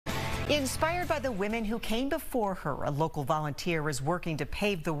Inspired by the women who came before her, a local volunteer is working to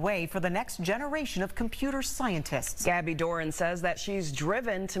pave the way for the next generation of computer scientists. Gabby Doran says that she's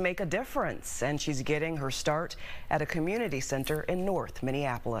driven to make a difference, and she's getting her start at a community center in North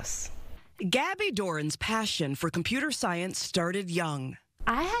Minneapolis. Gabby Doran's passion for computer science started young.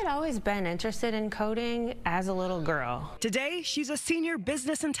 I had always been interested in coding as a little girl. Today, she's a senior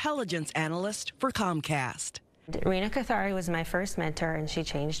business intelligence analyst for Comcast. Rena Kathari was my first mentor, and she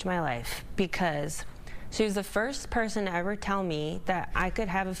changed my life because she was the first person to ever tell me that I could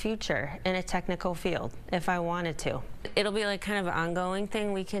have a future in a technical field if I wanted to. It'll be like kind of an ongoing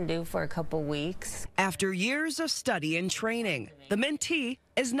thing we can do for a couple weeks. After years of study and training, the mentee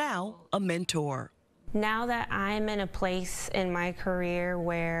is now a mentor. Now that I'm in a place in my career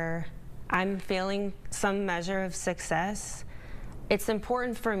where I'm feeling some measure of success, it's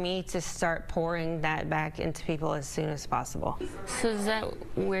important for me to start pouring that back into people as soon as possible. So is that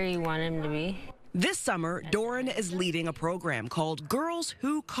where you want him to be? This summer, Doran is leading a program called Girls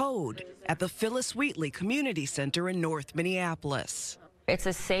Who Code at the Phyllis Wheatley Community Center in North Minneapolis. It's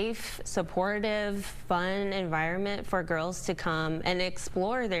a safe, supportive, fun environment for girls to come and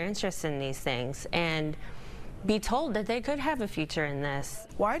explore their interests in these things and be told that they could have a future in this.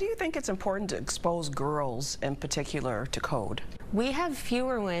 Why do you think it's important to expose girls in particular to code? We have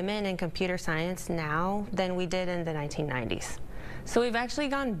fewer women in computer science now than we did in the 1990s. So we've actually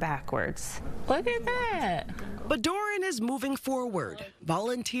gone backwards. Look at that. But Doran is moving forward,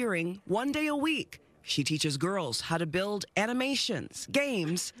 volunteering 1 day a week. She teaches girls how to build animations,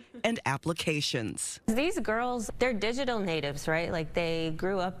 games, and applications. These girls, they're digital natives, right? Like they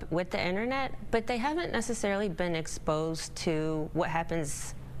grew up with the internet, but they haven't necessarily been exposed to what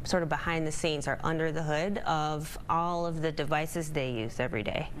happens sort of behind the scenes or under the hood of all of the devices they use every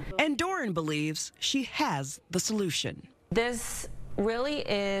day. And Doran believes she has the solution. This really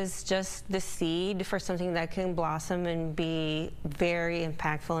is just the seed for something that can blossom and be very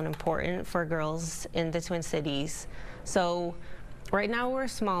impactful and important for girls in the Twin Cities. So right now we're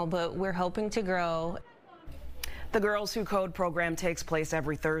small, but we're hoping to grow. The Girls Who Code program takes place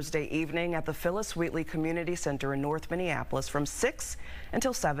every Thursday evening at the Phyllis Wheatley Community Center in North Minneapolis from 6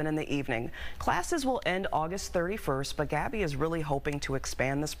 until 7 in the evening. Classes will end August 31st, but Gabby is really hoping to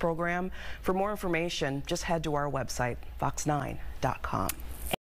expand this program. For more information, just head to our website, fox9.com.